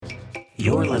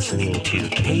You're listening to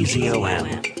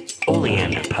KZOM,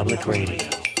 Oleander Public Radio.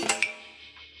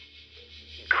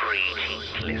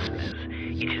 Greetings, listeners.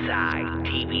 It is I,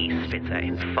 D.E. Spitzer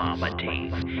and Farmer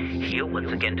Dave, here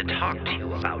once again to talk to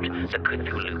you about the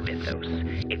Cthulhu mythos,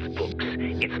 its books,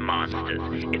 its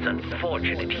monsters, its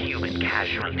unfortunate human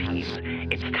casualties,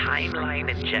 its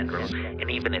timeline in general, and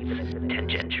even its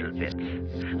tangential bits,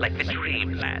 like the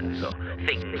dreamlands or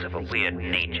things of a weird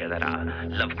nature that are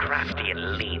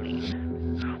Lovecraftian leaning.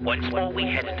 Once more we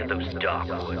head into those dark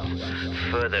woods,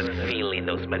 further feeling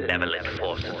those malevolent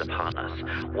forces upon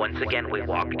us. Once again we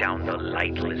walk down the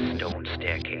lightless stone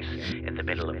staircase in the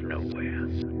middle of nowhere.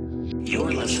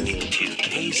 You're listening to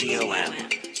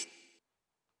KZOM.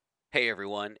 Hey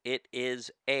everyone, it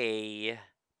is a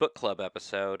book club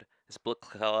episode. This book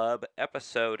club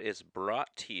episode is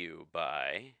brought to you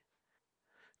by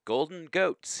Golden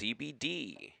Goat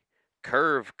CBD,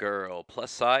 Curve Girl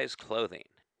plus size clothing.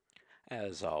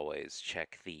 As always,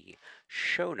 check the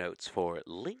show notes for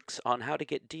links on how to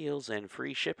get deals and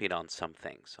free shipping on some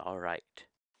things. All right.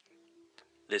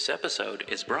 This episode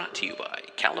is brought to you by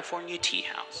California Tea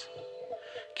House.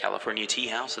 California Tea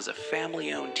House is a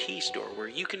family-owned tea store where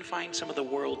you can find some of the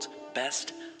world's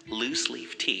best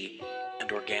loose-leaf tea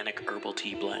and organic herbal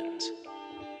tea blends.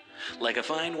 Like a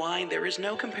fine wine, there is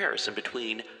no comparison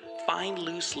between fine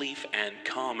loose-leaf and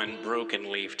common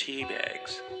broken-leaf tea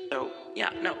bags. So,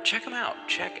 check them out.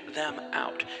 Check them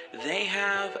out. They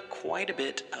have quite a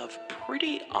bit of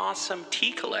pretty awesome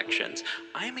tea collections.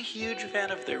 I'm a huge fan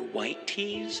of their white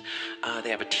teas. They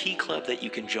have a tea club that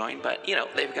you can join, but,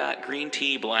 they've got green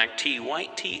tea, black tea,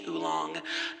 white tea, oolong,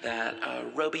 that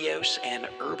Robios, and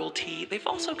herbal tea. They've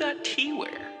also got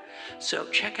teaware. So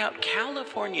check out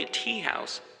California Tea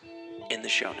House in the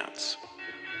show notes.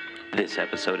 This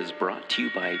episode is brought to you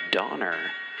by Donner.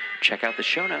 Check out the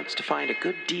show notes to find a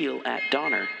good deal at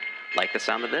Donner. Like the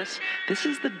sound of this? This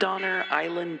is the Donner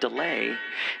Island Delay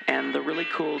and the really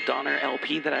cool Donner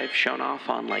LP that I've shown off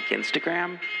on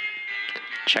Instagram.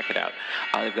 Check it out.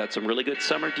 They've got some really good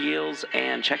summer deals,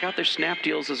 and check out their snap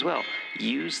deals as well.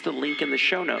 Use the link in the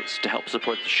show notes to help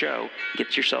support the show.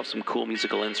 Get yourself some cool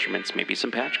musical instruments, maybe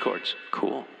some patch cords.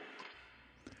 Cool.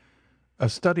 A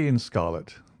Study in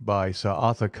Scarlet by Sir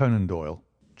Arthur Conan Doyle,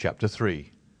 Chapter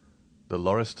 3, The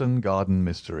Lauriston Garden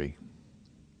Mystery.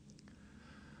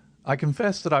 I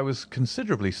confess that I was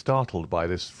considerably startled by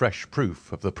this fresh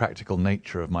proof of the practical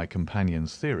nature of my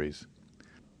companion's theories.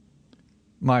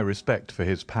 My respect for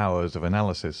his powers of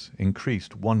analysis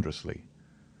increased wondrously.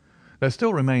 There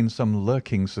still remained some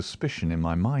lurking suspicion in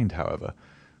my mind, however,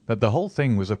 that the whole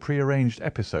thing was a prearranged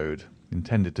episode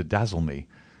intended to dazzle me,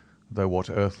 though what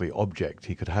earthly object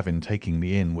he could have in taking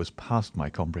me in was past my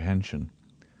comprehension.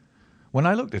 When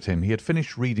I looked at him, he had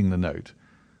finished reading the note,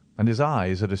 and his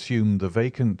eyes had assumed the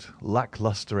vacant,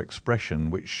 lack-lustre expression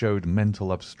which showed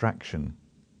mental abstraction.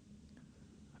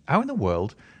 "How in the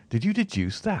world did you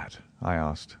deduce that?" I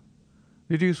asked.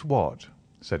 "Deduce what?"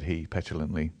 said he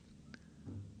petulantly.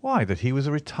 "Why, that he was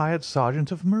a retired sergeant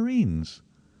of marines."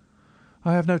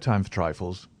 "I have no time for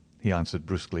trifles," he answered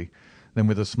brusquely. Then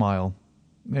with a smile,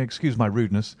 "Excuse my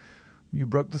rudeness. You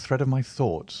broke the thread of my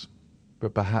thoughts,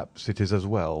 but perhaps it is as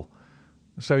well.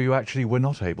 So you actually were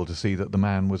not able to see that the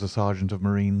man was a sergeant of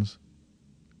marines?"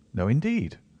 "No,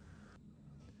 indeed."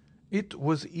 "It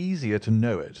was easier to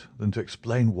know it than to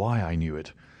explain why I knew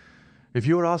it. If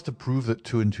you were asked to prove that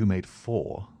 2 and 2 made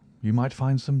 4, you might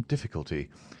find some difficulty,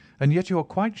 and yet you are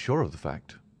quite sure of the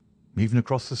fact. Even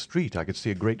across the street I could see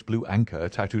a great blue anchor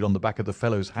tattooed on the back of the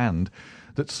fellow's hand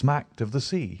that smacked of the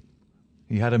sea.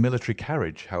 He had a military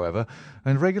carriage, however,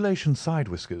 and regulation side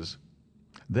whiskers.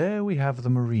 There we have the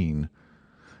marine.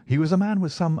 He was a man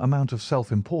with some amount of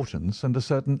self-importance and a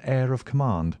certain air of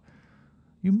command.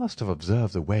 You must have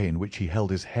observed the way in which he held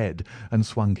his head and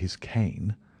swung his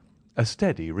cane. A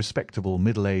steady, respectable,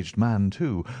 middle-aged man,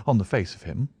 too, on the face of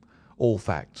him. All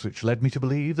facts which led me to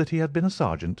believe that he had been a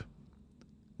sergeant."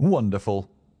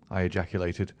 "Wonderful!" I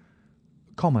ejaculated.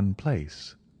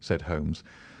 "Commonplace," said Holmes,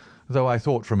 though I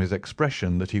thought from his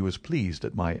expression that he was pleased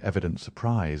at my evident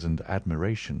surprise and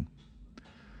admiration.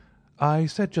 "I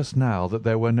said just now that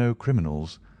there were no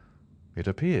criminals. It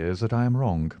appears that I am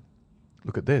wrong.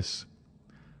 Look at this."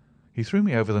 He threw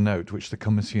me over the note which the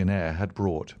commissionaire had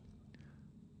brought.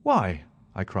 "Why,"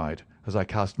 I cried, as I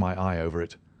cast my eye over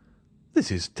it,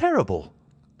 "this is terrible!"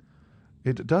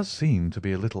 "It does seem to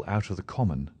be a little out of the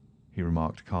common," he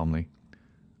remarked calmly.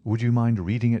 "Would you mind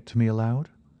reading it to me aloud?"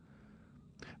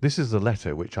 This is the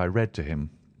letter which I read to him.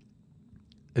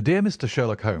 "Dear Mr.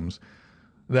 Sherlock Holmes,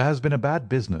 there has been a bad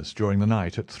business during the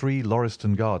night at 3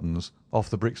 Lauriston Gardens, off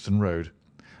the Brixton Road.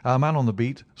 Our man on the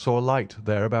beat saw a light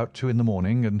there about 2 in the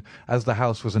morning, and as the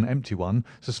house was an empty one,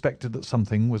 suspected that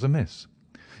something was amiss.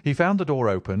 He found the door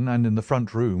open, and in the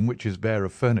front room, which is bare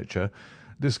of furniture,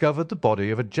 discovered the body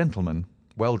of a gentleman,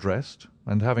 well dressed,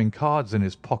 and having cards in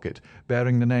his pocket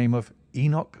bearing the name of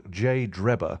Enoch J.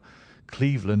 Drebber,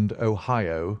 Cleveland,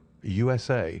 Ohio,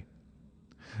 USA.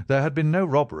 There had been no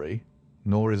robbery,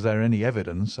 nor is there any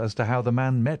evidence as to how the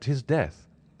man met his death.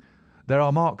 There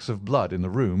are marks of blood in the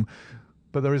room,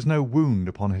 but there is no wound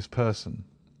upon his person.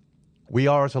 We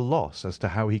are at a loss as to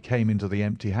how he came into the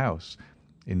empty house.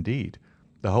 Indeed,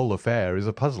 the whole affair is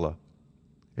a puzzler.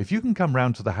 If you can come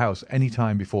round to the house any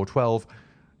time before 12,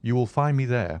 you will find me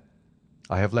there.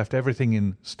 I have left everything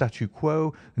in statu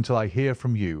quo until I hear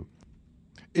from you.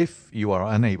 If you are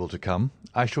unable to come,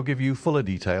 I shall give you fuller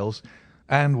details,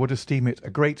 and would esteem it a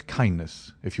great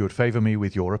kindness if you would favour me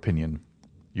with your opinion.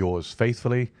 Yours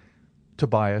faithfully,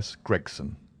 Tobias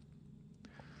Gregson.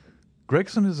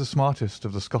 Gregson is the smartest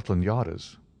of the Scotland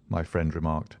Yarders, my friend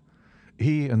remarked.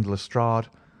 He and Lestrade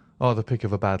are the pick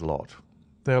of a bad lot.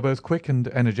 They are both quick and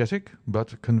energetic,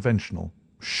 but conventional,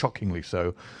 shockingly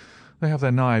so. They have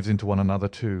their knives into one another,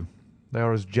 too. They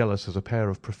are as jealous as a pair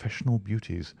of professional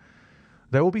beauties.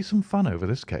 There will be some fun over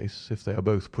this case, if they are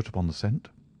both put upon the scent.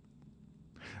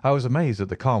 I was amazed at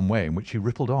the calm way in which he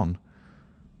rippled on.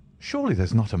 "Surely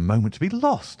there's not a moment to be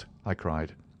lost," I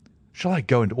cried. "Shall I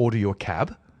go and order you a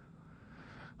cab?"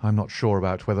 "I'm not sure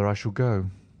about whether I shall go.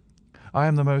 I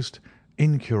am the most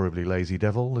incurably lazy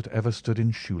devil that ever stood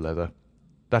in shoe leather.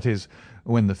 That is,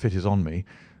 when the fit is on me,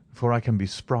 for I can be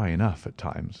spry enough at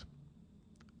times."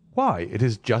 "Why, it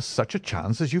is just such a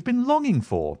chance as you've been longing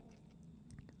for."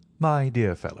 "My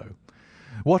dear fellow,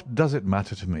 what does it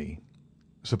matter to me?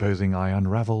 Supposing I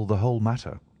unravel the whole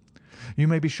matter, you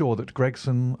may be sure that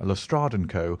Gregson, Lestrade and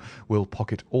Co. will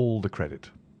pocket all the credit.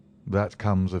 That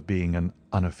comes of being an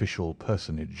unofficial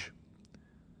personage."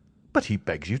 "But he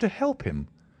begs you to help him."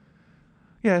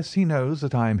 "Yes, he knows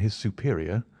that I am his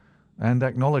superior, and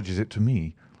acknowledges it to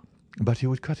me, but he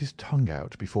would cut his tongue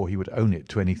out before he would own it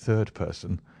to any third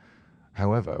person.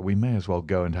 However, we may as well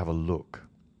go and have a look.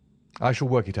 I shall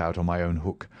work it out on my own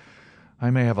hook. I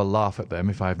may have a laugh at them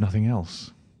if I have nothing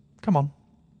else. Come on."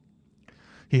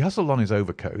 He hustled on his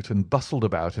overcoat and bustled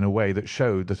about in a way that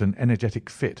showed that an energetic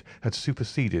fit had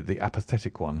superseded the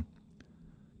apathetic one.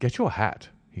 "Get your hat,"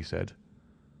 he said.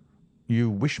 "You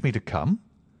wish me to come?"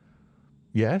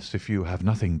 "Yes, if you have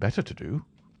nothing better to do."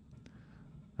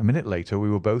 A minute later we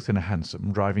were both in a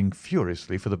hansom, driving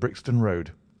furiously for the Brixton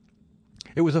Road.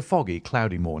 It was a foggy,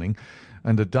 cloudy morning,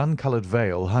 and a dun-coloured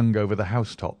veil hung over the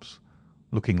housetops,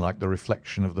 looking like the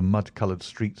reflection of the mud-coloured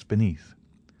streets beneath.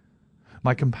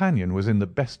 My companion was in the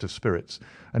best of spirits,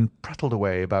 and prattled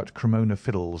away about Cremona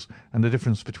fiddles and the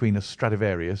difference between a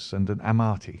Stradivarius and an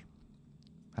Amati.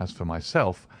 As for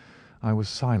myself, I was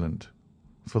silent,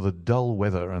 for the dull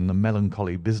weather and the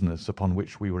melancholy business upon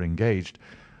which we were engaged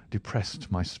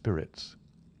depressed my spirits.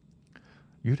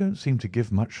 "You don't seem to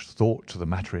give much thought to the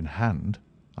matter in hand,"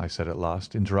 I said at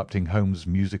last, interrupting Holmes'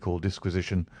 musical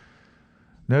disquisition.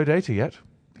 "No data yet,"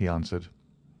 he answered.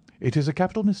 "It is a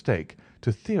capital mistake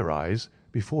to theorize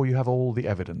before you have all the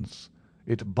evidence.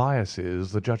 It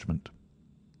biases the judgment."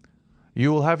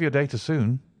 "You will have your data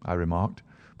soon," I remarked,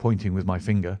 pointing with my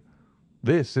finger.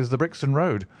 "This is the Brixton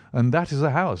Road, and that is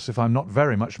the house, if I'm not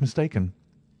very much mistaken."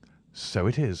 "So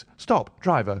it is. Stop,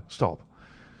 driver, stop."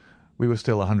 We were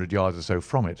still 100 yards or so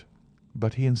from it,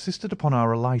 but he insisted upon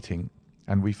our alighting,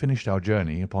 and we finished our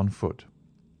journey upon foot.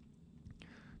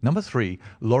 Number 3,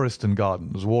 Lauriston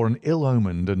Gardens, wore an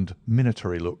ill-omened and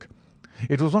minatory look.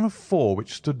 It was one of 4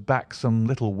 which stood back some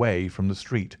little way from the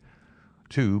street,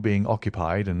 2 being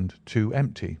occupied and 2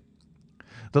 empty.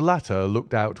 The latter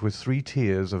looked out with 3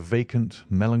 tiers of vacant,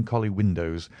 melancholy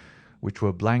windows, which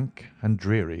were blank and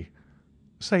dreary,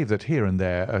 save that here and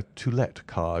there a "To Let"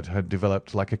 card had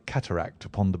developed like a cataract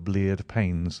upon the bleared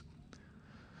panes.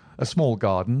 A small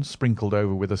garden, sprinkled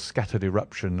over with a scattered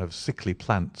eruption of sickly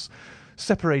plants,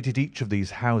 separated each of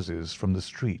these houses from the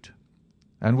street,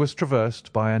 and was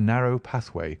traversed by a narrow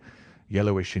pathway,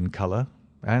 yellowish in colour,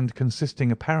 and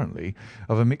consisting apparently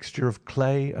of a mixture of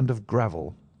clay and of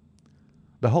gravel.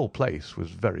 The whole place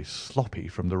was very sloppy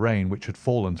from the rain which had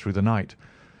fallen through the night.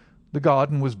 The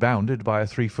garden was bounded by a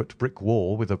 3-foot brick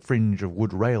wall with a fringe of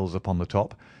wood rails upon the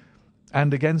top,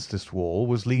 and against this wall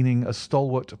was leaning a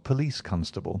stalwart police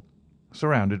constable,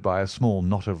 surrounded by a small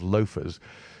knot of loafers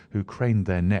who craned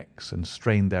their necks and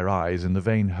strained their eyes in the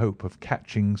vain hope of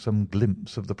catching some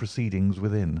glimpse of the proceedings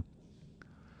within.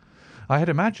 I had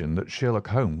imagined that Sherlock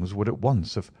Holmes would at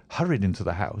once have hurried into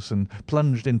the house and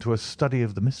plunged into a study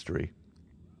of the mystery.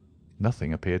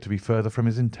 Nothing appeared to be further from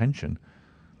his intention.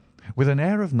 With an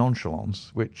air of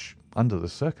nonchalance, which, under the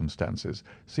circumstances,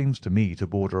 seems to me to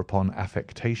border upon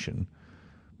affectation,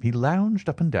 he lounged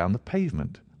up and down the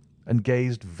pavement and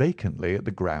gazed vacantly at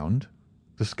the ground,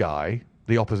 the sky,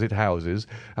 the opposite houses,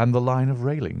 and the line of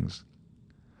railings.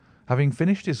 Having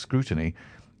finished his scrutiny,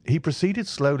 he proceeded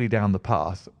slowly down the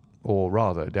path, or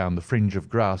rather down the fringe of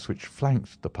grass which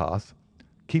flanked the path,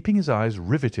 keeping his eyes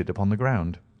riveted upon the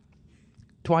ground.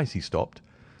 Twice he stopped,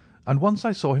 and once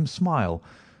I saw him smile,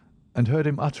 and heard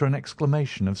him utter an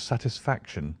exclamation of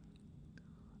satisfaction.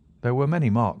 There were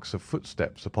many marks of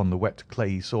footsteps upon the wet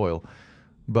clayey soil,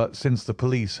 but since the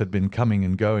police had been coming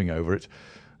and going over it,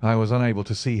 I was unable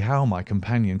to see how my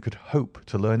companion could hope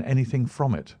to learn anything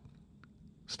from it.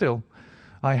 Still,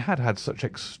 I had had such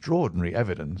extraordinary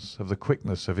evidence of the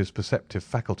quickness of his perceptive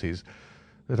faculties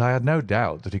that I had no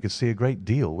doubt that he could see a great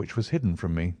deal which was hidden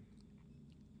from me.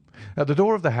 At the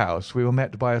door of the house we were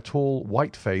met by a tall,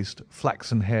 white-faced,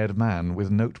 flaxen-haired man with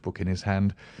a notebook in his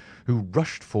hand, who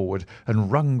rushed forward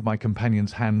and wrung my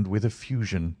companion's hand with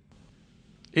effusion.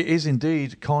 "It is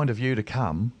indeed kind of you to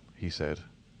come," he said.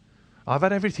 "I've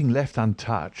had everything left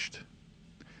untouched."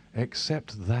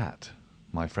 "Except that,"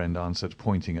 my friend answered,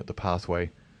 pointing at the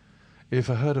pathway. "If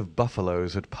a herd of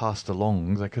buffaloes had passed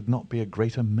along, there could not be a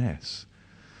greater mess.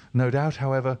 No doubt,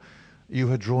 however, you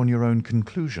had drawn your own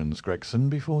conclusions, Gregson,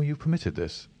 before you permitted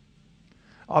this."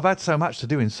 "I've had so much to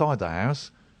do inside the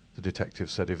house," the detective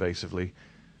said evasively.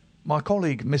 "My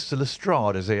colleague, Mr.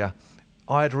 Lestrade, is here.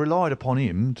 I had relied upon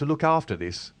him to look after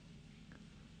this."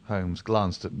 Holmes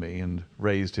glanced at me and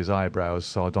raised his eyebrows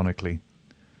sardonically.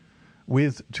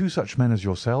 "With two such men as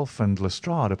yourself and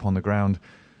Lestrade upon the ground,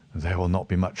 there will not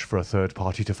be much for a third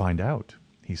party to find out,"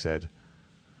 he said.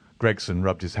 Gregson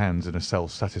rubbed his hands in a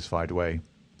self-satisfied way.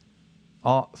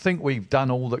 "I think we've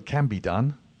done all that can be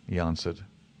done," he answered.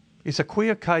 "It's a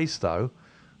queer case, though,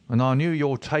 and I knew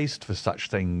your taste for such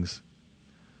things."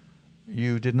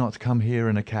 "You did not come here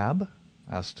in a cab?"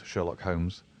 asked Sherlock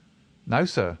Holmes. "No,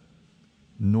 sir."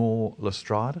 "Nor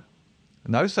Lestrade?"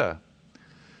 "No, sir."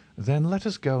 "Then let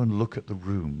us go and look at the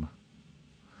room."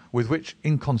 With which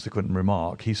inconsequent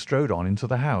remark he strode on into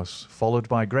the house, followed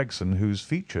by Gregson, whose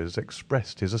features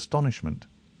expressed his astonishment.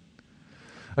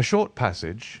 A short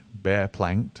passage,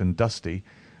 bare-planked and dusty,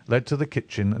 led to the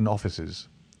kitchen and offices.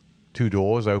 Two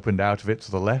doors opened out of it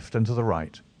to the left and to the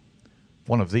right.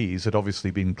 One of these had obviously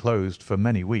been closed for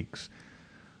many weeks.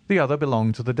 The other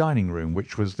belonged to the dining-room,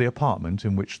 which was the apartment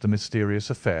in which the mysterious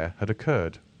affair had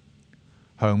occurred.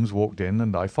 Holmes walked in,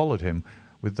 and I followed him,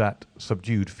 with that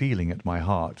subdued feeling at my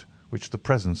heart which the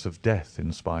presence of death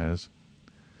inspires.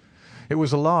 It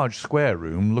was a large square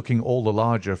room, looking all the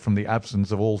larger from the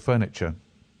absence of all furniture.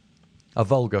 A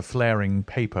vulgar flaring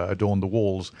paper adorned the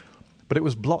walls, but it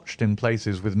was blotched in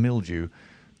places with mildew,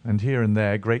 and here and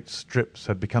there great strips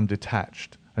had become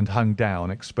detached and hung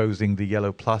down, exposing the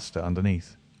yellow plaster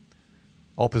underneath.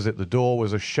 Opposite the door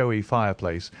was a showy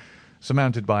fireplace,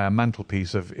 surmounted by a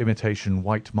mantelpiece of imitation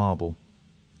white marble.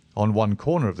 On one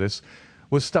corner of this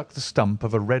was stuck the stump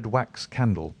of a red wax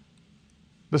candle.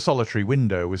 The solitary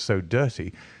window was so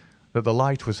dirty that the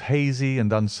light was hazy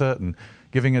and uncertain,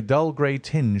 giving a dull grey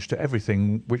tinge to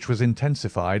everything, which was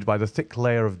intensified by the thick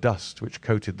layer of dust which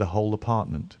coated the whole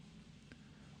apartment.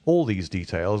 All these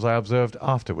details I observed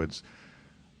afterwards.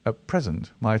 At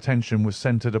present my attention was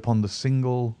centred upon the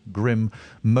single, grim,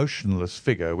 motionless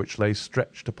figure which lay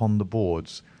stretched upon the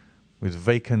boards, with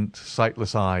vacant,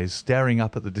 sightless eyes staring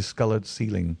up at the discoloured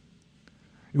ceiling.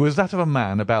 It was that of a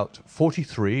man about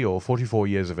 43 or 44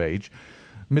 years of age,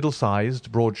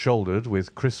 middle-sized, broad-shouldered,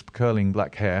 with crisp, curling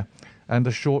black hair, and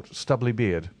a short, stubbly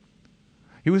beard.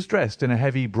 He was dressed in a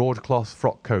heavy broadcloth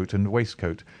frock-coat and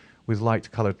waistcoat, with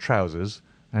light-coloured trousers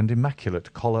and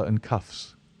immaculate collar and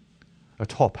cuffs. A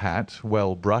top hat,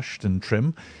 well brushed and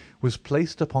trim, was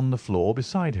placed upon the floor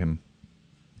beside him.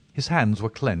 His hands were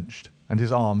clenched and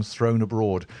his arms thrown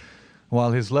abroad,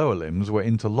 while his lower limbs were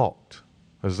interlocked,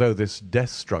 as though this death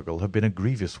struggle had been a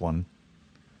grievous one.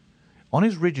 On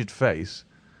his rigid face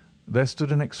there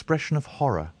stood an expression of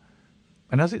horror,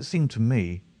 and, as it seemed to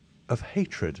me, of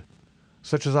hatred,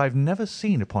 such as I have never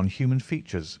seen upon human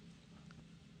features.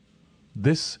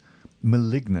 This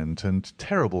malignant and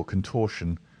terrible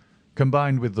contortion,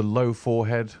 combined with the low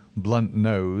forehead, blunt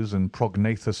nose, and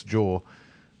prognathous jaw,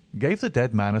 gave the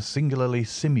dead man a singularly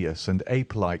simious and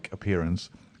ape-like appearance,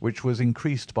 which was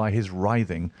increased by his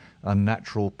writhing,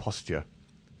 unnatural posture.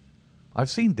 I have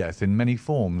seen death in many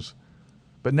forms,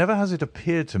 but never has it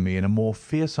appeared to me in a more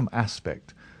fearsome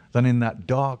aspect than in that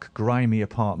dark, grimy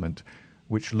apartment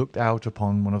which looked out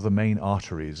upon one of the main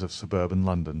arteries of suburban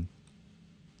London.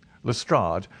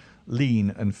 Lestrade lean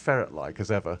and ferret-like as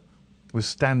ever, was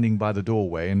standing by the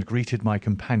doorway and greeted my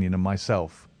companion and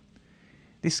myself.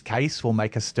 "This case will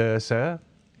make a stir, sir,"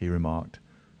 he remarked.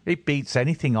 "It beats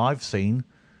anything I've seen,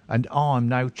 and I'm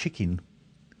no chicken."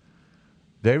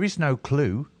 "There is no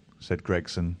clue," said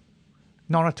Gregson.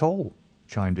 "None at all,"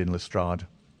 chimed in Lestrade.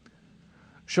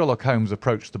 Sherlock Holmes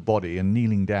approached the body and,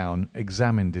 kneeling down,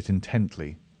 examined it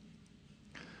intently.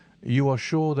 "You are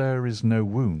sure there is no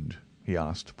wound?" he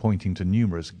asked, pointing to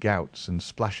numerous gouts and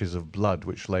splashes of blood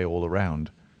which lay all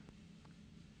around.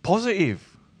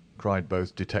 "Positive!" cried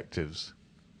both detectives.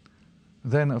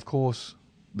 "Then, of course,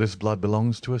 this blood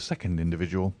belongs to a second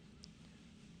individual,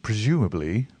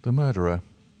 presumably the murderer.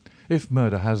 If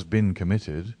murder has been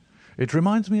committed, it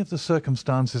reminds me of the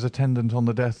circumstances attendant on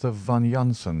the death of Van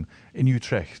Jansen in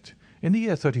Utrecht in the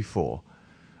year '34.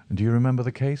 Do you remember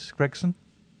the case, Gregson?"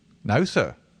 "No,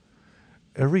 sir."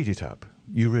 "Read it up.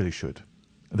 You really should.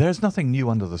 There's nothing new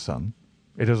under the sun.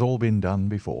 It has all been done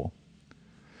before."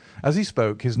 As he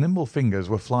spoke, his nimble fingers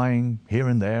were flying here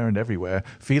and there and everywhere,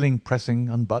 feeling, pressing,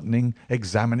 unbuttoning,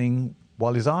 examining,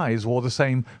 while his eyes wore the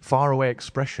same far-away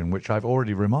expression which I have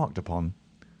already remarked upon.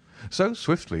 So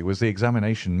swiftly was the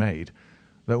examination made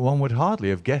that one would hardly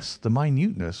have guessed the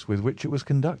minuteness with which it was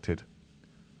conducted.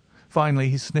 Finally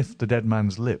he sniffed the dead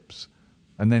man's lips,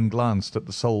 and then glanced at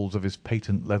the soles of his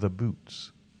patent leather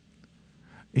boots.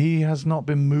 "He has not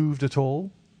been moved at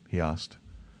all?" he asked.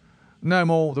 "No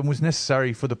more than was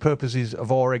necessary for the purposes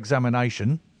of our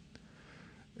examination."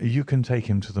 "You can take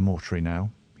him to the mortuary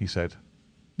now," he said.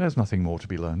 "There's nothing more to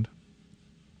be learned."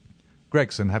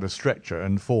 Gregson had a stretcher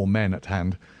and 4 men at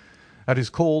hand. At his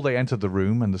call they entered the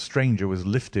room, and the stranger was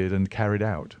lifted and carried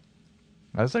out.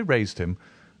 As they raised him,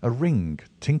 a ring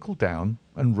tinkled down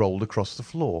and rolled across the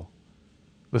floor.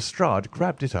 Lestrade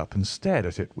grabbed it up and stared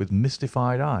at it with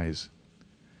mystified eyes.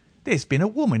 "There's been a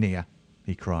woman here,"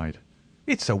 he cried.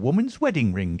 "It's a woman's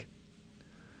wedding ring."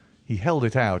 He held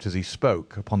it out as he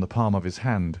spoke upon the palm of his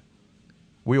hand.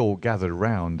 We all gathered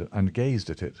round and gazed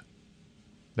at it.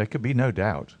 There could be no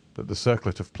doubt that the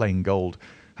circlet of plain gold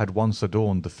had once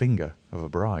adorned the finger of a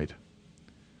bride.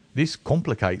 "This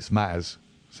complicates matters,"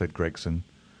 said Gregson.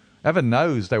 "Heaven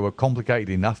knows they were complicated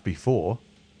enough before."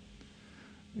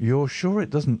 "You're sure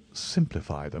it doesn't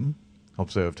simplify them?"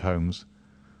 observed Holmes.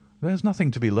 "There's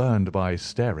nothing to be learned by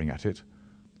staring at it.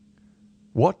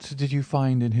 What did you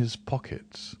find in his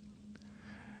pockets?"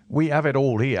 "We have it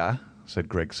all here," said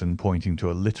Gregson, pointing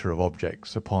to a litter of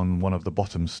objects upon one of the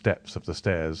bottom steps of the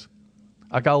stairs.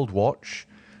 "A gold watch,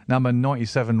 number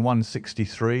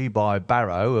 97163 by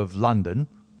Barrow of London.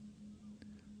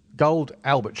 Gold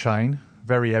Albert chain,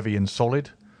 very heavy and solid.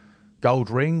 Gold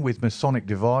ring with Masonic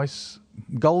device.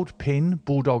 Gold pin,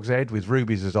 bulldog's head with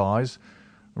rubies as eyes.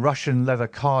 Russian leather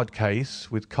card case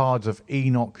with cards of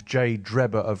Enoch J.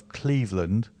 Drebber of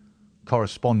Cleveland,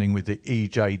 corresponding with the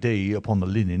EJD upon the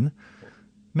linen.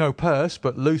 No purse,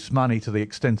 but loose money to the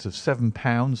extent of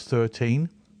 £7.13.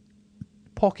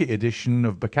 Pocket edition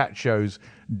of Boccaccio's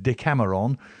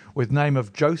Decameron, with name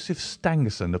of Joseph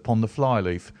Stangerson upon the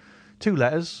flyleaf. 2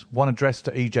 letters, one addressed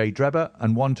to E.J. Drebber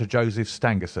and one to Joseph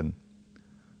Stangerson."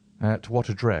 "At what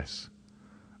address?"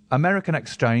 "American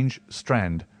Exchange,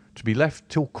 Strand, to be left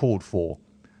till called for.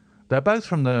 They're both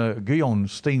from the Guion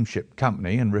Steamship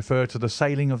Company and refer to the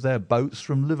sailing of their boats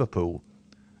from Liverpool.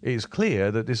 It is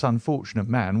clear that this unfortunate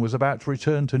man was about to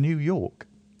return to New York."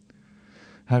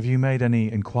 "Have you made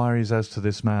any inquiries as to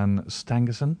this man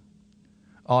Stangerson?"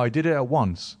 "I did it at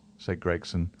once," said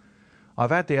Gregson. "I've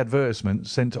had the advertisement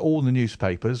sent to all the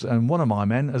newspapers, and one of my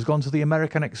men has gone to the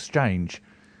American Exchange,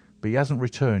 but he hasn't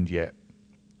returned yet."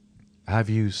 "Have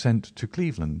you sent to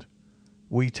Cleveland?"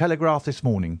 "We telegraphed this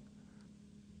morning."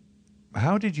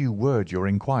 "How did you word your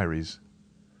inquiries?"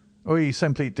 "We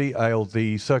simply detailed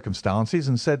the circumstances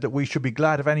and said that we should be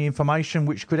glad of any information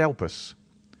which could help us."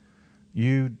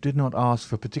 "You did not ask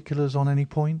for particulars on any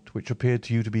point which appeared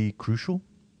to you to be crucial?"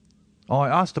 "I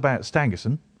asked about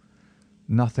Stangerson."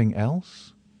 "Nothing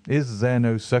else? Is there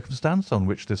no circumstance on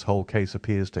which this whole case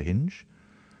appears to hinge?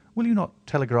 Will you not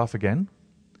telegraph again?"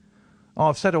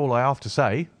 "I've said all I have to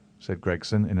say," said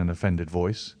Gregson in an offended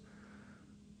voice.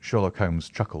 Sherlock Holmes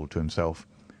chuckled to himself,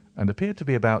 and appeared to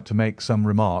be about to make some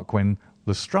remark when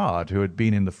Lestrade, who had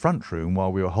been in the front room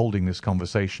while we were holding this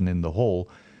conversation in the hall,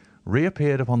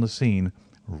 reappeared upon the scene,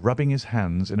 rubbing his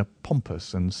hands in a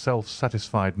pompous and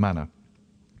self-satisfied manner.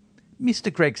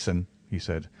 "Mr. Gregson," he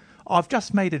said, "I've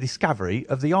just made a discovery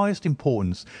of the highest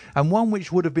importance, and one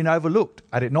which would have been overlooked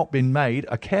had it not been made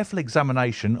a careful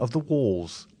examination of the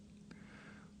walls."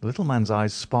 The little man's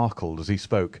eyes sparkled as he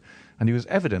spoke, and he was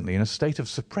evidently in a state of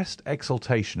suppressed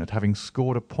exultation at having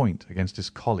scored a point against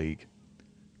his colleague.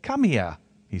 Come here,"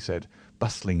 he said,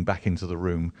 bustling back into the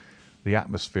room, the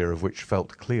atmosphere of which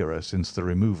felt clearer since the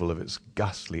removal of its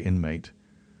ghastly inmate.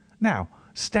 "Now,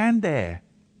 stand there."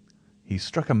 He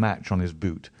struck a match on his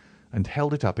boot and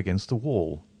held it up against the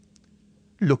wall.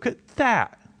 "Look at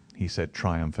that," he said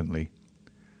triumphantly.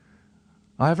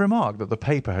 I have remarked that the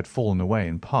paper had fallen away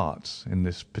in parts. In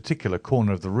this particular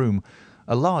corner of the room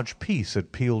a large piece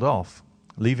had peeled off,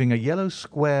 leaving a yellow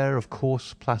square of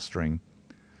coarse plastering.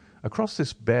 Across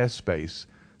this bare space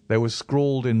there was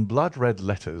scrawled in blood-red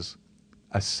letters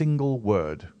a single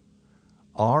word: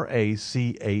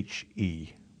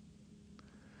 RACHE.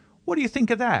 "What do you think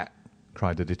of that?"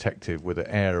 cried the detective with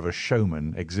the air of a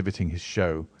showman exhibiting his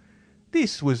show.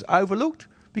 "This was overlooked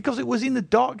because it was in the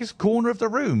darkest corner of the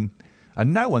room,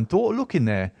 and no one thought of looking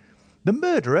there. The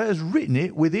murderer has written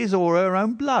it with his or her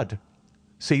own blood.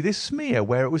 See this smear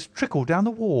where it was trickled down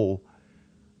the wall?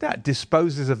 That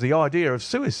disposes of the idea of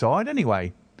suicide,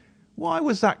 anyway. Why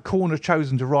was that corner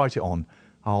chosen to write it on?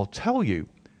 I'll tell you.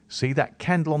 See that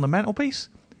candle on the mantelpiece?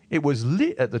 It was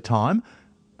lit at the time,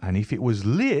 and if it was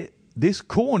lit, this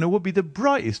corner would be the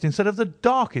brightest instead of the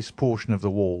darkest portion of the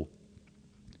wall."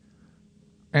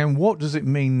 "And what does it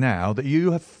mean now that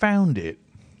you have found it?"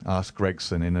 asked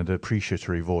Gregson in a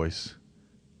depreciatory voice.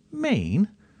 "Mean?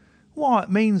 Why,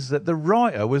 it means that the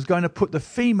writer was going to put the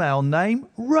female name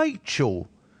Rachel,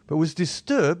 but was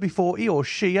disturbed before he or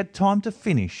she had time to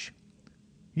finish.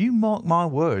 You mark my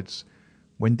words,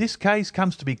 when this case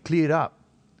comes to be cleared up,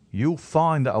 you'll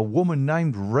find that a woman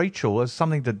named Rachel has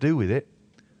something to do with it.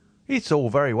 It's all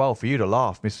very well for you to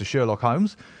laugh, Mr. Sherlock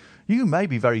Holmes. You may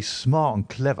be very smart and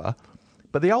clever,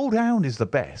 but the old hound is the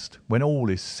best when all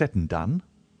is said and done."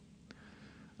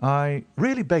 "I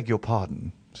really beg your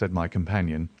pardon," said my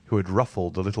companion, who had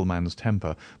ruffled the little man's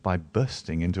temper by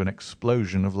bursting into an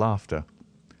explosion of laughter.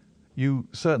 "You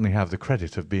certainly have the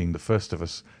credit of being the first of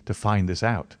us to find this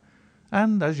out,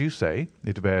 and, as you say,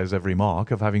 it bears every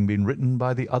mark of having been written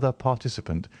by the other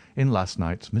participant in last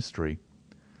night's mystery.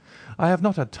 I have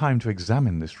not had time to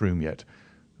examine this room yet,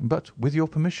 but, with your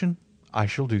permission, I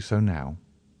shall do so now."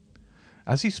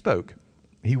 As he spoke,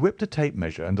 he whipped a tape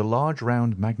measure and a large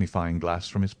round magnifying glass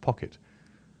from his pocket.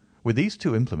 With these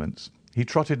two implements he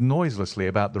trotted noiselessly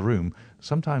about the room,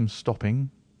 sometimes stopping,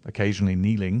 occasionally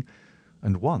kneeling,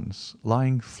 and once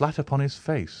lying flat upon his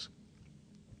face.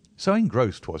 So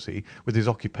engrossed was he with his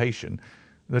occupation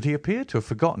that he appeared to have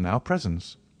forgotten our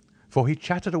presence, for he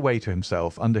chattered away to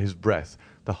himself under his breath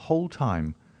the whole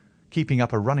time, keeping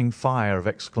up a running fire of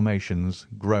exclamations,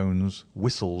 groans,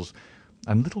 whistles,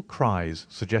 and little cries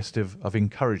suggestive of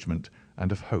encouragement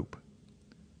and of hope.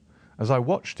 As I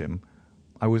watched him,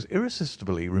 I was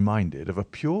irresistibly reminded of a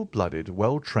pure-blooded,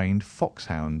 well-trained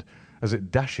foxhound as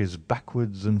it dashes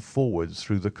backwards and forwards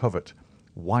through the covert,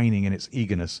 whining in its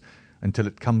eagerness until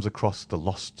it comes across the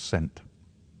lost scent.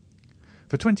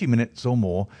 For 20 minutes or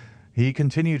more he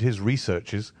continued his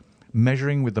researches,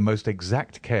 measuring with the most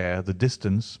exact care the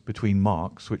distance between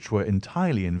marks which were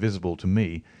entirely invisible to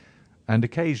me, and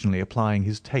occasionally applying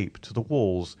his tape to the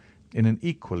walls in an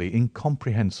equally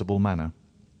incomprehensible manner.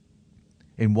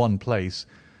 In one place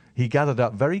he gathered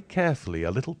up very carefully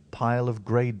a little pile of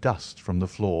grey dust from the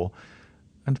floor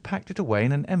and packed it away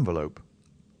in an envelope.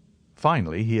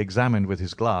 Finally he examined with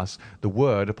his glass the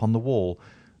word upon the wall,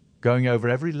 going over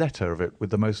every letter of it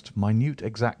with the most minute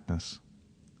exactness.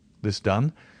 This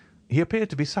done, he appeared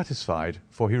to be satisfied,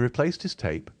 for he replaced his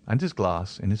tape and his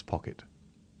glass in his pocket.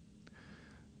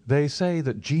 "They say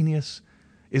that genius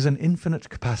is an infinite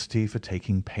capacity for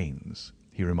taking pains,"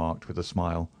 he remarked with a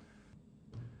smile.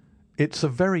 "It's a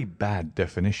very bad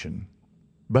definition,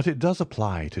 but it does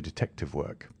apply to detective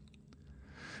work."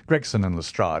 Gregson and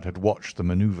Lestrade had watched the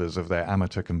manoeuvres of their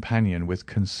amateur companion with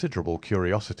considerable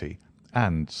curiosity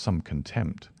and some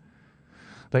contempt.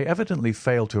 They evidently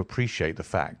failed to appreciate the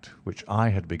fact, which I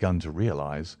had begun to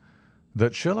realise,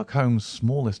 that Sherlock Holmes'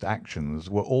 smallest actions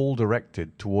were all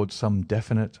directed towards some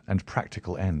definite and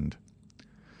practical end.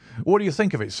 "What do you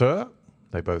think of it, sir?"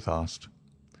 they both asked.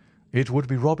 "It would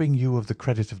be robbing you of the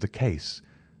credit of the case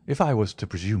if I was to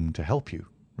presume to help you,"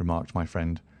 remarked my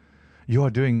friend. "You are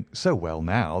doing so well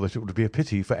now that it would be a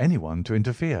pity for anyone to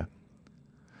interfere."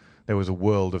 There was a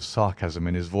world of sarcasm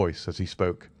in his voice as he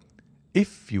spoke.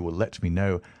 "If you will let me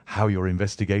know how your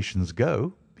investigations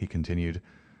go," he continued,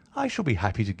 "I shall be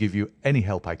happy to give you any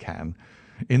help I can.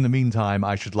 In the meantime,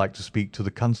 I should like to speak to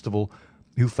the constable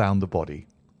who found the body.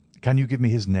 Can you give me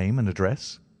his name and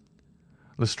address?"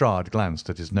 Lestrade glanced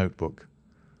at his notebook.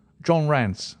 "John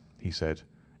Rance," he said.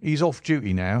 "He's off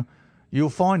duty now. You'll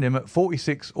find him at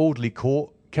 46 Audley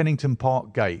Court, Kennington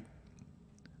Park Gate."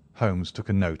 Holmes took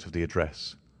a note of the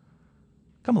address.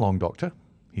 "Come along, Doctor,"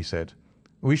 he said.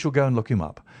 "We shall go and look him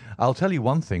up. I'll tell you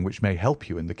one thing which may help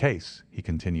you in the case," he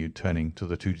continued, turning to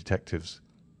the two detectives.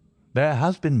 "There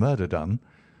has been murder done,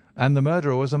 and the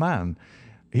murderer was a man.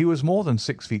 He was more than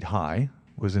 6 feet high,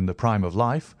 was in the prime of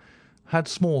life, had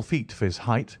small feet for his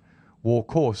height, wore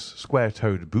coarse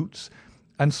square-toed boots,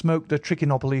 and smoked a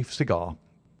Trichinopoly cigar.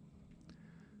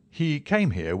 He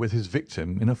came here with his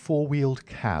victim in a four-wheeled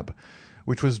cab,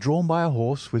 which was drawn by a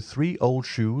horse with 3 old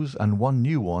shoes and 1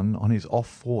 new one on his off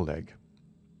foreleg.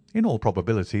 In all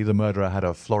probability the murderer had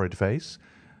a florid face,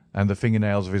 and the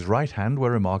fingernails of his right hand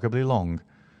were remarkably long.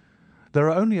 There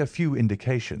are only a few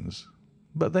indications,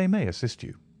 but they may assist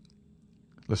you."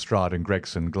 Lestrade and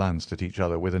Gregson glanced at each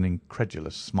other with an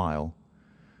incredulous smile.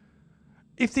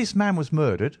 "If this man was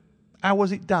murdered, how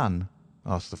was it done?"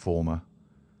 asked the former.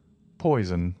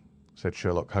 "Poison," said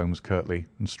Sherlock Holmes curtly,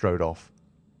 and strode off.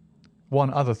 "One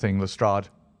other thing, Lestrade,"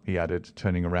 he added,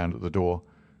 turning around at the door.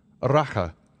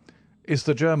 "Rache is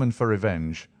the German for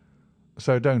revenge,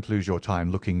 so don't lose your time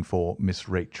looking for Miss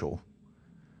Rachel."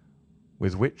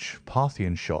 With which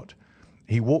Parthian shot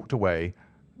he walked away,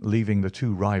 leaving the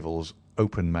two rivals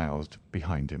open-mouthed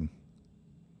behind him.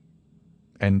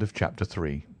 End of chapter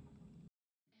 3.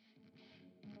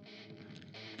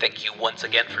 Thank you once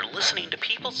again for listening to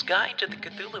People's Guide to the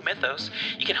Cthulhu Mythos.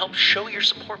 You can help show your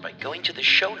support by going to the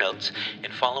show notes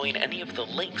and following any of the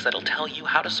links that'll tell you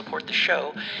how to support the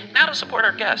show and how to support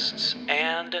our guests.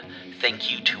 And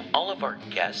thank you to all of our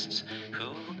guests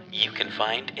who you can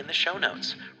find in the show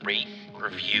notes. Rate,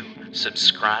 review,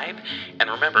 subscribe, and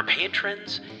remember,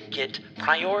 patrons get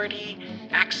priority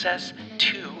access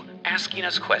to asking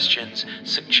us questions,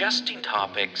 suggesting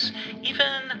topics,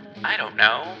 even,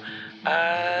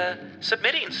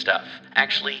 submitting stuff.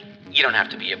 Actually, you don't have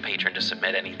to be a patron to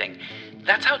submit anything.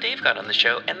 That's how Dave got on the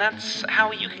show, and that's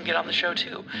how you can get on the show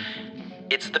too.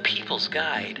 It's the People's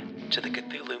Guide to the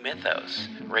Cthulhu Mythos.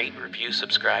 Rate, review,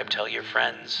 subscribe, tell your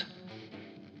friends.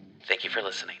 Thank you for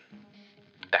listening.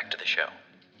 Back to the show.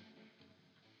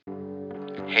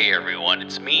 Hey everyone,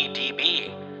 it's me,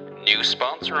 DB. New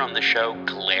sponsor on the show,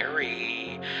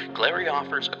 Glary. Glary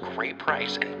offers a great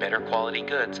price and better quality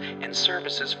goods and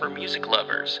services for music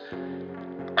lovers.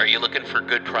 Are you looking for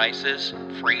good prices,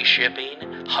 free shipping,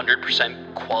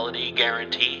 100% quality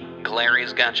guarantee?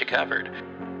 Glary's got you covered.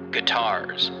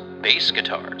 Guitars, bass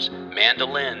guitars,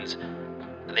 mandolins.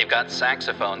 They've got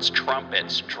saxophones,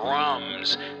 trumpets,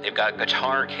 drums. They've got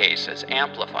guitar cases,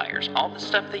 amplifiers, all the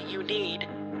stuff that you need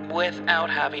without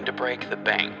having to break the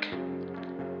bank.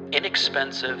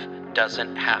 Inexpensive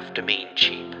doesn't have to mean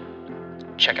cheap.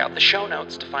 Check out the show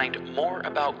notes to find more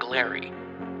about Glary.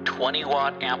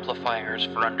 20-watt amplifiers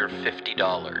for under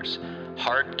 $50.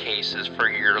 Hard cases for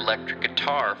your electric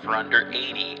guitar for under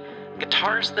 $80.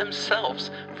 Guitars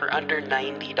themselves for under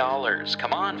 $90.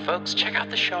 Come on, folks, check out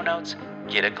the show notes.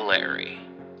 Get a Glary.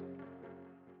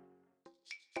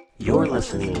 You're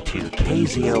listening to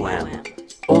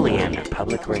KZOM, Oleander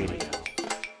Public Radio.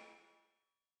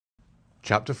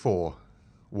 Chapter 4.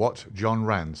 What John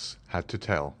Rance Had to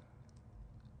Tell.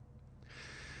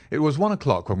 It was 1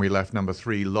 o'clock when we left number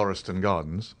 3 Lauriston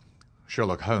Gardens.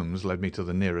 Sherlock Holmes led me to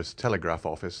the nearest telegraph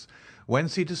office,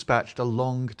 whence he dispatched a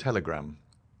long telegram.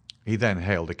 He then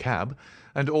hailed a cab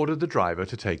and ordered the driver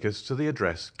to take us to the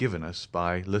address given us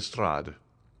by Lestrade.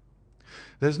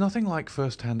 "There's nothing like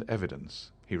first-hand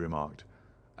evidence," he remarked.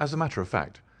 "As a matter of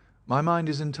fact, my mind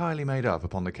is entirely made up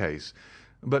upon the case,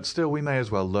 but still we may as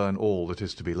well learn all that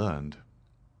is to be learned."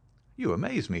 "You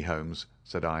amaze me, Holmes,"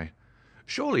 said I.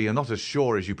 "Surely you're not as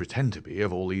sure as you pretend to be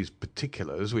of all these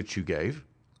particulars which you gave?"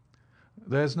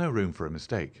 "There's no room for a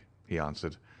mistake," he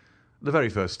answered. "The very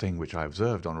first thing which I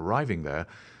observed on arriving there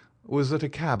was that a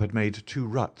cab had made 2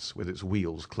 ruts with its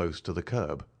wheels close to the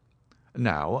curb.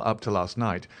 Now, up to last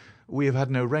night, we have had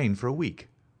no rain for a week,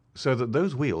 so that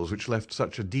those wheels which left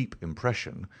such a deep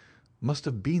impression must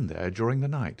have been there during the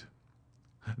night.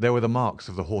 There were the marks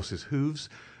of the horse's hoofs,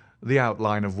 the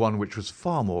outline of one which was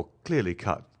far more clearly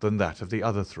cut than that of the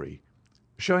other 3,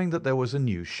 showing that there was a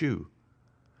new shoe.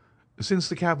 Since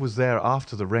the cab was there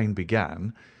after the rain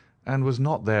began, and was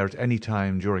not there at any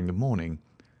time during the morning,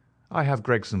 I have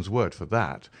Gregson's word for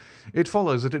that. It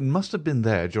follows that it must have been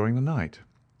there during the night,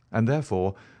 and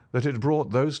therefore that it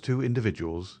brought those 2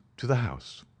 individuals to the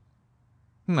house."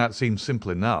 "That seems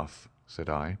simple enough," said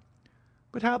I.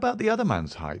 "But how about the other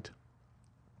man's height?"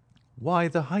 "Why,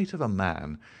 the height of a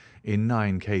man, in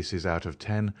 9 cases out of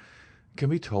 10, can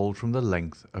be told from the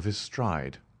length of his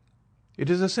stride. It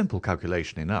is a simple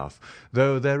calculation enough,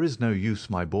 though there is no use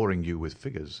my boring you with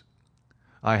figures.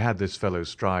 I had this fellow's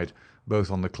stride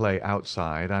both on the clay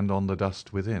outside and on the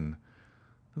dust within.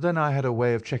 Then I had a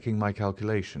way of checking my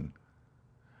calculation.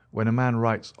 when a man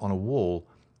writes on a wall,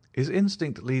 his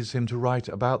instinct leads him to write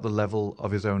about the level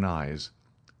of his own eyes.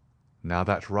 Now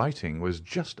that writing was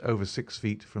just over 6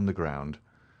 feet from the ground.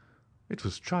 It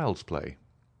was child's play.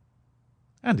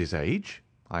 "And his age?"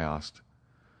 I asked.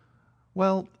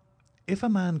 "Well, if a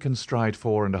man can stride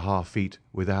 4½ feet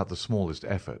without the smallest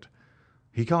effort,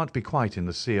 he can't be quite in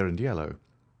the sere and yellow.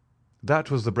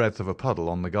 That was the breadth of a puddle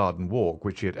on the garden walk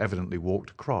which he had evidently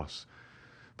walked across.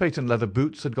 Patent leather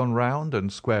boots had gone round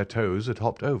and square toes had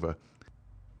hopped over.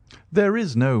 There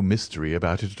is no mystery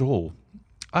about it at all.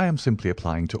 I am simply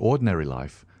applying to ordinary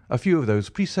life a few of those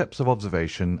precepts of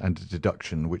observation and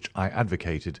deduction which I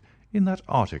advocated in that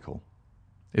article.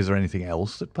 Is there anything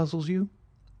else that puzzles you?"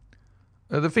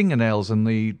 "The fingernails and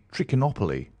the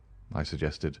trichinopoly," I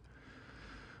suggested.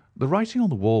 The writing on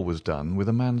the wall was done with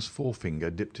a man's forefinger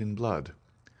dipped in blood.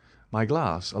 My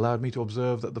glass allowed me to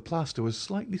observe that the plaster was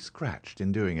slightly scratched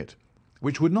in doing it,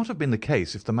 which would not have been the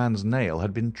case if the man's nail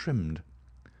had been trimmed.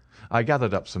 I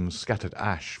gathered up some scattered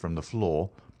ash from the floor.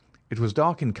 It was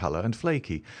dark in colour and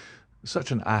flaky.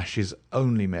 Such an ash is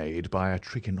only made by a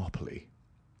trichinopoly.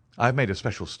 I have made a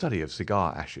special study of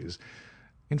cigar ashes.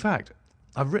 In fact,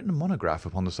 I have written a monograph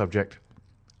upon the subject.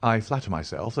 I flatter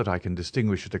myself that I can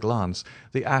distinguish at a glance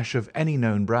the ash of any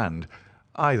known brand,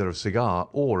 either of cigar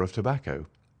or of tobacco.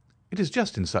 It is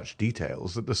just in such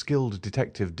details that the skilled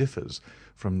detective differs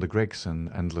from the Gregson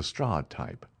and Lestrade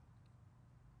type."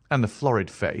 "And the florid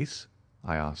face?"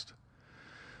 I asked.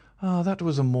 That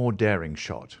was a more daring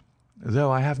shot,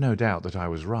 though I have no doubt that I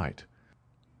was right.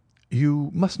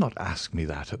 You must not ask me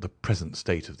that at the present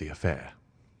state of the affair."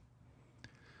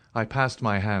 I passed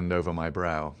my hand over my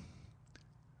brow.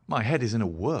 "My head is in a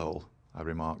whirl," I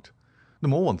remarked. "The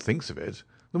more one thinks of it,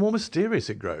 the more mysterious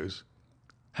it grows.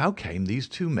 How came these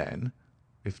two men,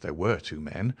 if there were two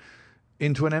men,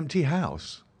 into an empty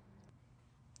house?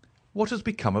 What has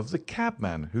become of the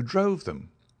cabman who drove them?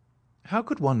 How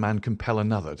could one man compel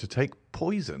another to take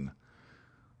poison?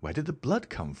 Where did the blood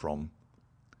come from?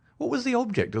 What was the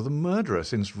object of the murderer,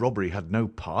 since robbery had no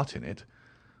part in it?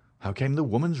 How came the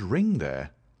woman's ring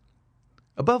there?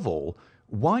 Above all,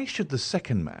 why should the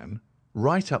second man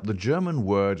write up the German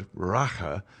word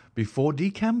Rache before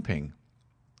decamping?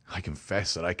 I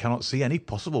confess that I cannot see any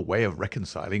possible way of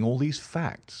reconciling all these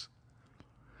facts."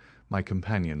 My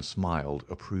companion smiled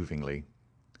approvingly.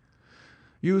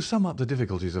 "You sum up the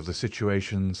difficulties of the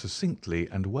situation succinctly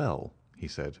and well," he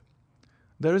said.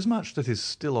 "There is much that is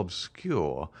still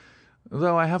obscure,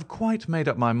 though I have quite made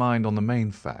up my mind on the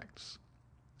main facts.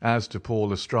 As to poor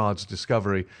Lestrade's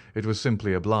discovery, it was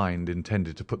simply a blind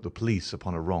intended to put the police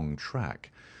upon a wrong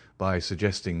track, by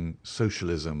suggesting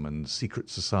socialism and secret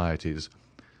societies.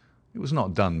 It was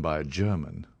not done by a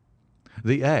German.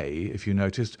 The A, if you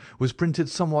noticed, was printed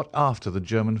somewhat after the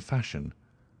German fashion.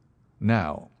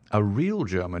 Now, a real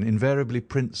German invariably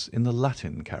prints in the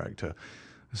Latin character,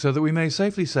 so that we may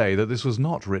safely say that this was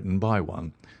not written by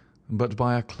one, but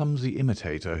by a clumsy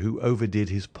imitator who overdid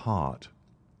his part.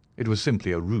 It was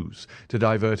simply a ruse to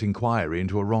divert inquiry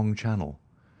into a wrong channel.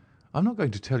 I'm not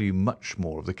going to tell you much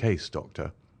more of the case,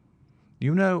 Doctor.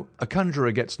 You know, a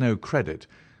conjurer gets no credit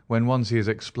when once he has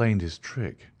explained his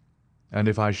trick, and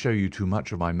if I show you too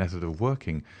much of my method of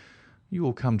working, you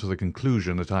will come to the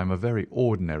conclusion that I am a very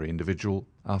ordinary individual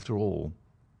after all."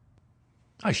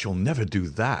 "I shall never do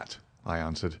that," I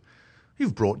answered.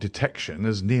 "You've brought detection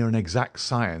as near an exact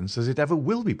science as it ever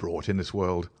will be brought in this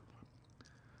world."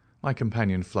 My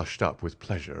companion flushed up with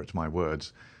pleasure at my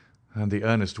words, and the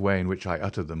earnest way in which I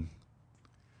uttered them.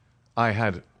 I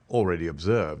had already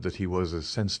observed that he was as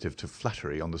sensitive to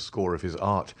flattery on the score of his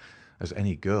art as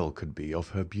any girl could be of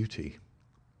her beauty.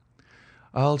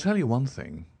 "I'll tell you one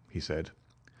thing," he said.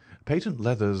 "Patent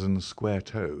leathers and square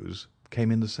toes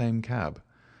came in the same cab,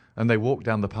 and they walked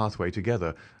down the pathway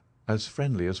together, as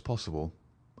friendly as possible,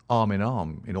 arm in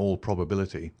all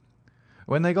probability.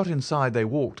 When they got inside they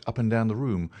walked up and down the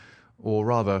room, or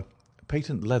rather,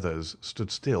 Patent leathers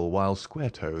stood still while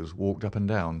Square toes walked up and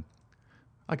down.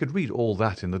 I could read all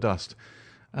that in the dust,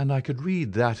 and I could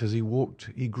read that as he walked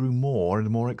he grew more and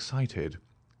more excited.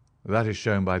 That is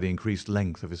shown by the increased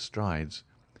length of his strides.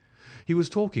 He was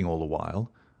talking all the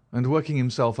while, and working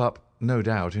himself up, no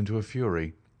doubt, into a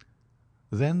fury.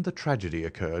 Then the tragedy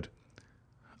occurred.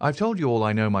 I've told you all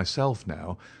I know myself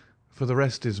now, for the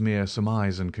rest is mere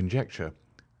surmise and conjecture.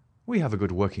 We have a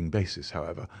good working basis,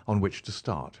 however, on which to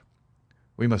start.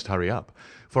 We must hurry up,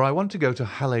 for I want to go to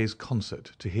Halle's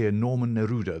concert to hear Norman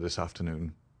Neruda this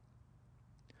afternoon."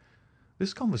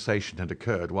 This conversation had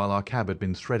occurred while our cab had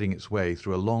been threading its way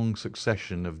through a long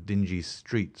succession of dingy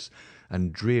streets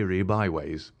and dreary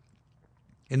byways.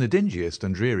 In the dingiest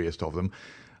and dreariest of them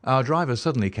Our driver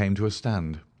suddenly came to a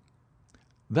stand.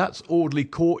 "That's Audley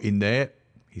Court in there,"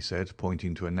 he said,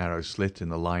 pointing to a narrow slit in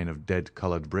the line of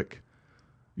dead-coloured brick.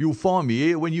 "You'll find me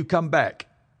here when you come back."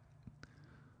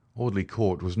 Audley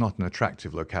Court was not an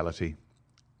attractive locality.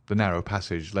 The narrow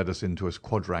passage led us into a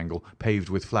quadrangle paved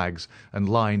with flags and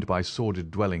lined by sordid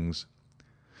dwellings.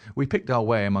 We picked our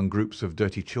way among groups of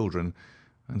dirty children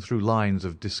and through lines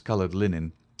of discoloured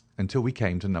linen until we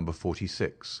came to number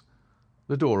 46,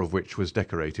 the door of which was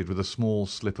decorated with a small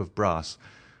slip of brass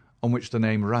on which the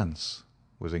name Rance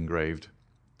was engraved.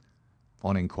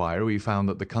 On inquiry we found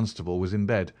that the constable was in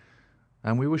bed,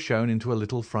 and we were shown into a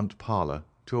little front parlour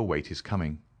to await his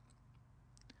coming.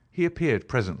 He appeared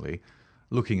presently,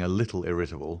 looking a little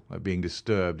irritable at being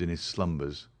disturbed in his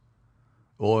slumbers.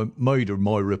 "I made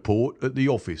my report at the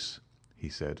office," he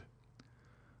said.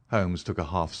 Holmes took a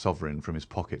half-sovereign from his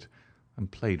pocket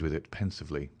and played with it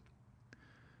pensively.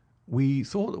 "We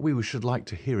thought that we should like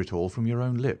to hear it all from your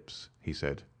own lips," he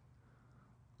said.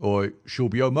 "I shall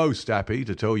be most happy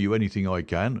to tell you anything I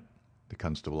can," the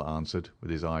constable answered,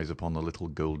 with his eyes upon the little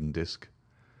golden disc.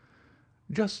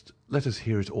 "Just let us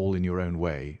hear it all in your own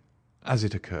way, as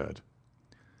it occurred."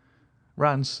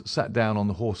 Rance sat down on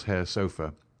the horsehair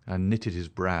sofa and knitted his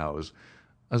brows,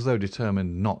 as though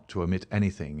determined not to omit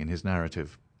anything in his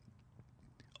narrative.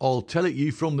 "I'll tell it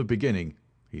you from the beginning,"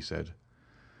 he said.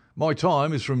 "My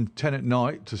time is from 10 at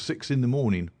night to 6 in the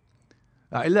morning.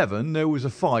 At 11 there was a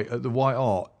fight at the White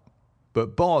Hart,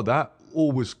 but by that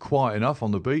all was quiet enough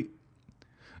on the beat.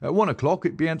 At 1 o'clock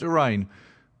it began to rain,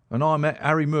 and I met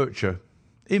Harry Murcher,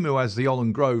 him who has the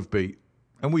Holland Grove beat,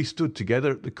 and we stood together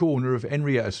at the corner of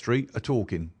Henrietta Street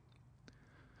a-talking.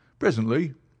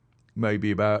 Presently,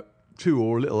 maybe about 2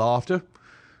 or a little after,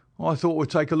 I thought we'd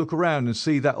take a look around and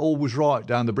see that all was right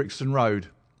down the Brixton Road.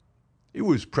 It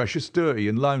was precious dirty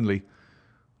and lonely.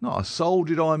 Not a soul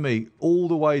did I meet all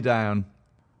the way down.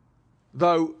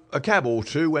 Though a cab or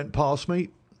two went past me,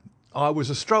 I was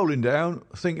a-strolling down,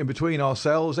 thinking between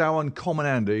ourselves how uncommon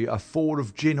handy a ford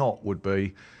of gin hot would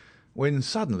be, when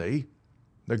suddenly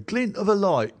the glint of a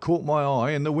light caught my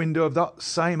eye in the window of that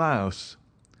same house.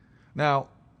 Now,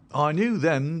 I knew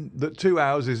then that 2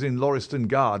 houses in Lauriston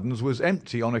Gardens was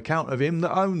empty on account of him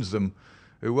that owns them,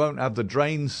 who won't have the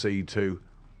drains seed to,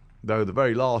 though the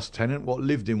very last tenant what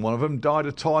lived in one of them died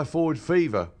of typhoid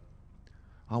fever.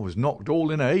 I was knocked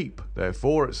all in a heap,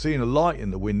 therefore, at seeing a light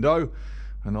in the window,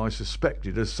 and I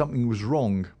suspected as something was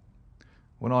wrong.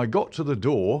 When I got to the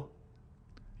door—"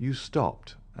 "You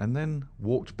stopped and then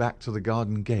walked back to the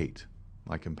garden gate,"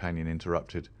 my companion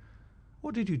interrupted.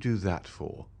 "What did you do that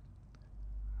for?"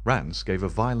 Rance gave a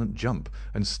violent jump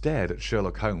and stared at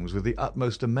Sherlock Holmes with the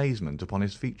utmost amazement upon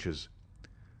his features.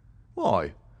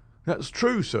 "Why, that's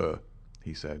true, sir,"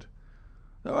 he said.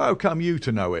 "Now, how come you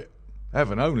to know it?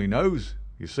 Heaven only knows.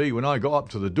 You see, when I got up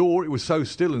to the door it was so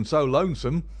still and so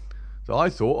lonesome that I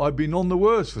thought I'd been none the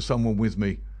worse for someone with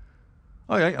me.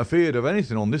 I ain't afeard of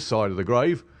anything on this side of the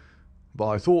grave, but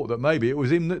I thought that maybe it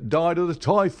was him that died of the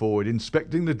typhoid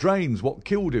inspecting the drains what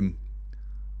killed him.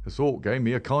 The thought gave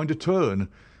me a kind of turn,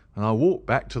 and I walked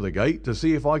back to the gate to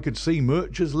see if I could see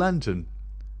Murcher's lantern,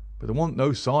 but there wasn't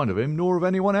no sign of him nor of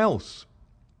anyone else."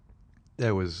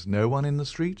 "There was no one in the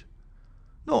street?"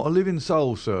 "Not a living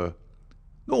soul, sir,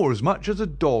 nor as much as a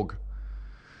dog.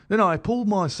 Then I pulled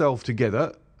myself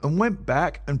together and went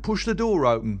back and pushed the door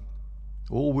open.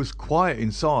 All was quiet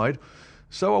inside,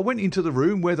 so I went into the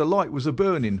room where the light was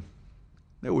a-burning.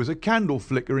 There was a candle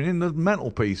flickering in the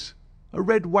mantelpiece, a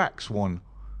red wax one,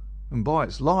 and by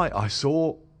its light I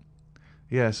saw—"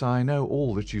 "Yes, I know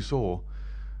all that you saw.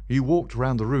 You walked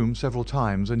round the room several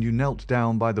times, and you knelt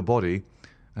down by the body,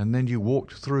 and then you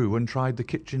walked through and tried the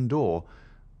kitchen door,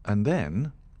 and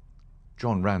then—"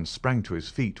 John Rance sprang to his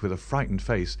feet with a frightened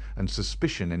face and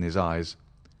suspicion in his eyes.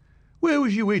 "Where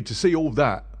was you hid to see all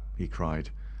that?" he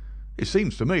cried. "It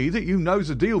seems to me that you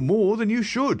knows a deal more than you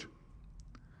should."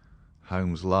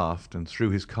 Holmes laughed and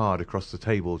threw his card across the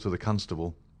table to the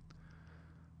constable.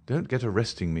 "Don't get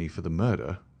arresting me for the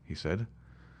murder," he said.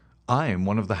 "I am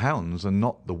one of the hounds and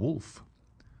not the wolf.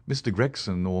 Mr.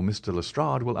 Gregson or Mr.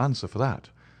 Lestrade will answer for that.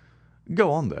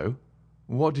 Go on, though.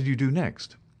 What did you do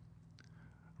next?"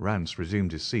 Rance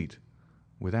resumed his seat,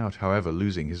 without, however,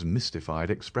 losing his mystified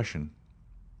expression.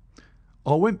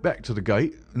 "I went back to the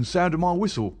gate and sounded my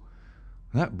whistle.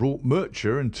 That brought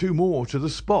Murcher and 2 more to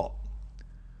the spot."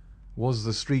 "Was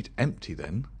the street empty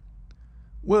then?"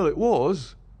 "Well, it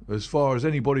was, as far as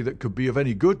anybody that could be of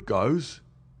any good goes."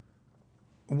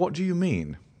 "What do you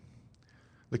mean?"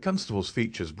 The constable's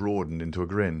features broadened into a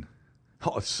grin.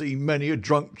 "I've seen many a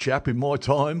drunk chap in my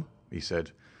time," he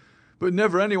said, "but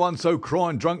never anyone so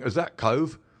crying drunk as that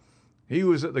cove. He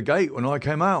was at the gate when I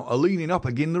came out, a-leaning up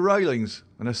agin the railings,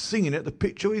 and a-singing at the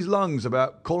pitch of his lungs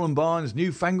about Columbine's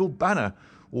newfangled banner,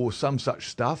 or some such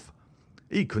stuff.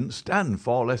 He couldn't stand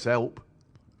far less help."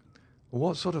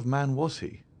 "What sort of man was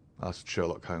he?" asked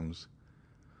Sherlock Holmes.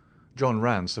 John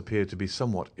Rance appeared to be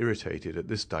somewhat irritated at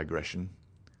this digression.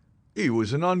 "He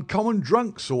was an uncommon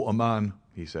drunk sort of man,"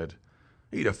 he said.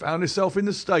 "He'd have found himself in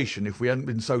the station if we hadn't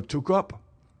been so took up."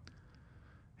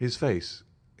 "His face,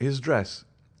 his dress,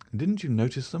 didn't you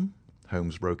notice them?"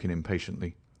 Holmes broke in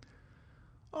impatiently.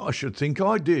 "I should think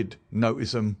I did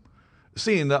notice 'em,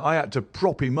 seeing that I had to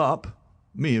prop him up,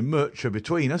 me and Murcher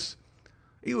between us.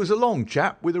 He was a long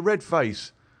chap with a red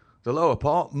face, the lower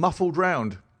part muffled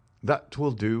round." "That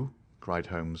will do," cried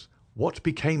Holmes. "What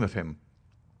became of him?"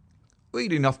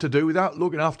 "We'd enough to do without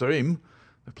looking after him,"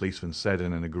 the policeman said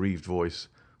in an aggrieved voice.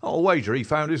 "I'll wager he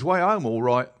found his way home all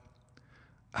right."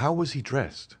 "How was he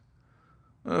dressed?"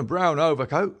 "A brown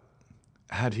overcoat."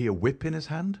 "Had he a whip in his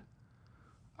hand?"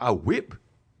 "A whip?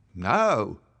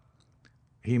 No."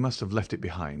 "He must have left it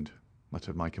behind,"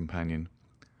 muttered my companion.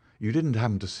 "You didn't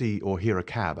happen to see or hear a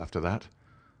cab after that?"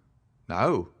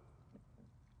 "No."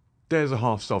 "There's a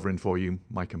half-sovereign for you,"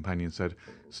 my companion said,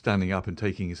 standing up and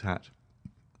taking his hat.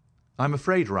 "I'm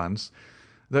afraid, Rance,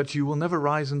 that you will never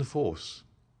rise in the force.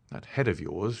 That head of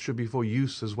yours should be for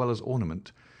use as well as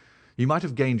ornament. You might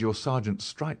have gained your sergeant's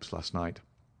stripes last night.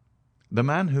 The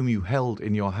man whom you held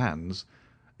in your hands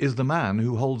is the man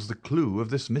who holds the clue of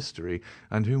this mystery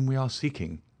and whom we are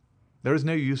seeking. There is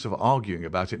no use of arguing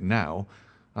about it now.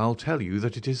 I'll tell you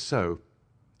that it is so.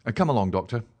 Come along,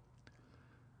 Doctor."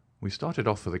 We started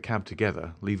off for the cab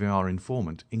together, leaving our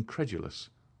informant incredulous,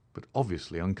 but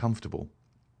obviously uncomfortable.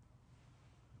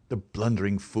 "The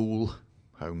blundering fool,"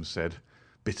 Holmes said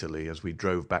bitterly as we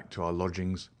drove back to our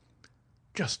lodgings.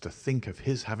 "Just to think of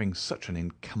his having such an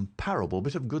incomparable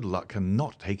bit of good luck and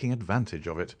not taking advantage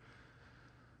of it.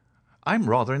 I'm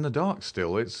rather in the dark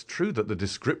still. It's true that the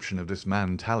description of this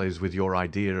man tallies with your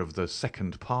idea of the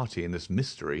second party in this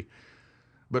mystery.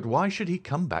 But why should he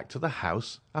come back to the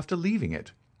house after leaving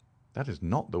it? That is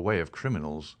not the way of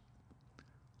criminals.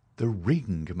 The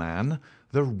ring, man,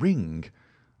 the ring.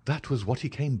 That was what he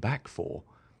came back for.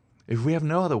 If we have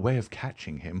no other way of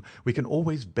catching him, we can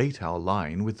always bait our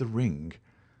line with the ring.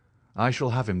 I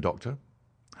shall have him, Doctor.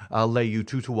 I'll lay you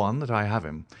 2 to 1 that I have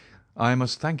him. I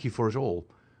must thank you for it all.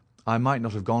 I might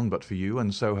not have gone but for you,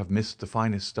 and so have missed the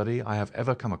finest study I have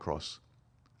ever come across.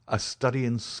 A study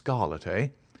in scarlet, eh?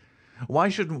 Why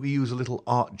shouldn't we use a little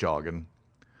art jargon?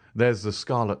 There's the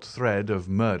scarlet thread of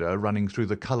murder running through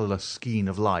the colourless skein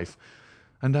of life,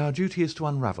 and our duty is to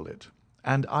unravel it,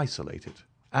 and isolate it,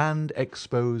 and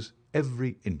expose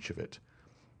every inch of it.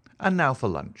 And now for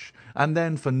lunch, and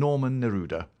then for Norman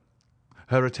Neruda.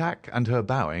 Her attack and her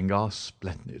bowing are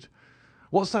splendid.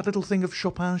 What's that little thing of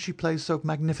Chopin she plays so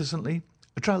magnificently?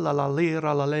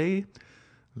 Tra-la-la-lee-ra-la-lay."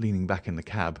 Leaning back in the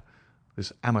cab,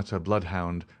 this amateur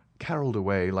bloodhound carolled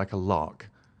away like a lark,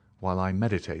 while I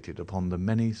meditated upon the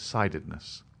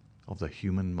many-sidedness of the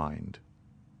human mind.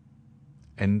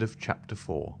 End of chapter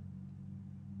 4.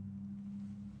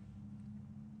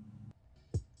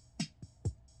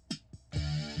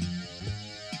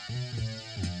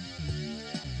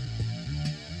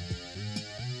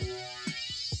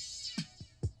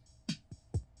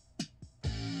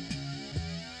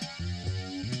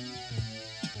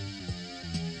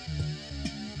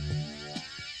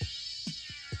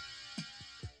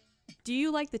 Do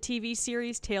you like the TV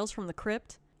series Tales from the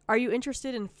Crypt? Are you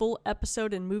interested in full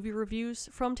episode and movie reviews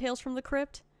from Tales from the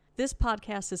Crypt? This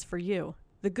podcast is for you.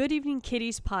 The Good Evening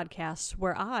Kiddies podcast,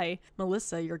 where I,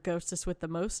 Melissa, your ghostess with the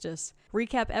mostess,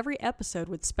 recap every episode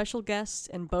with special guests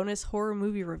and bonus horror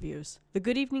movie reviews. The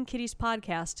Good Evening Kiddies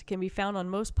podcast can be found on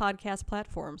most podcast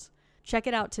platforms. Check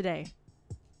it out today.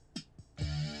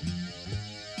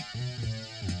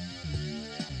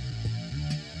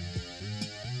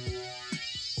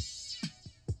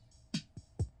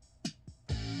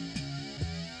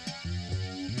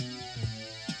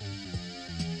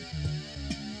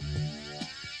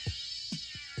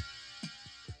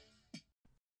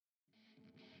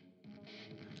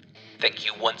 Thank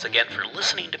you once again for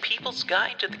listening to People's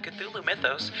Guide to the Cthulhu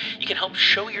Mythos. You can help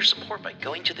show your support by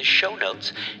going to the show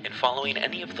notes and following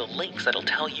any of the links that'll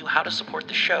tell you how to support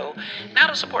the show and how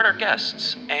to support our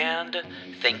guests. And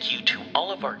thank you to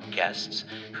all of our guests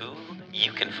who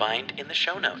you can find in the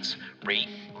show notes. Rate,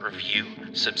 review,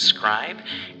 subscribe,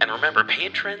 and remember,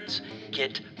 patrons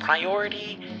get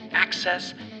priority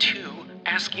access to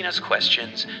asking us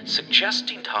questions,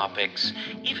 suggesting topics,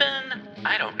 even,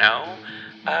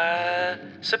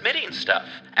 submitting stuff.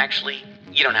 Actually,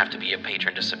 you don't have to be a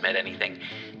patron to submit anything.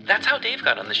 That's how Dave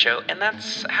got on the show, and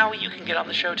that's how you can get on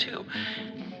the show too.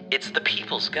 It's the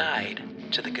people's guide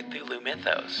to the Cthulhu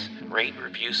mythos. Rate,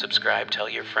 review, subscribe, tell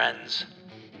your friends.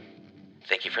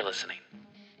 Thank you for listening.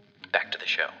 Back to the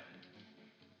show.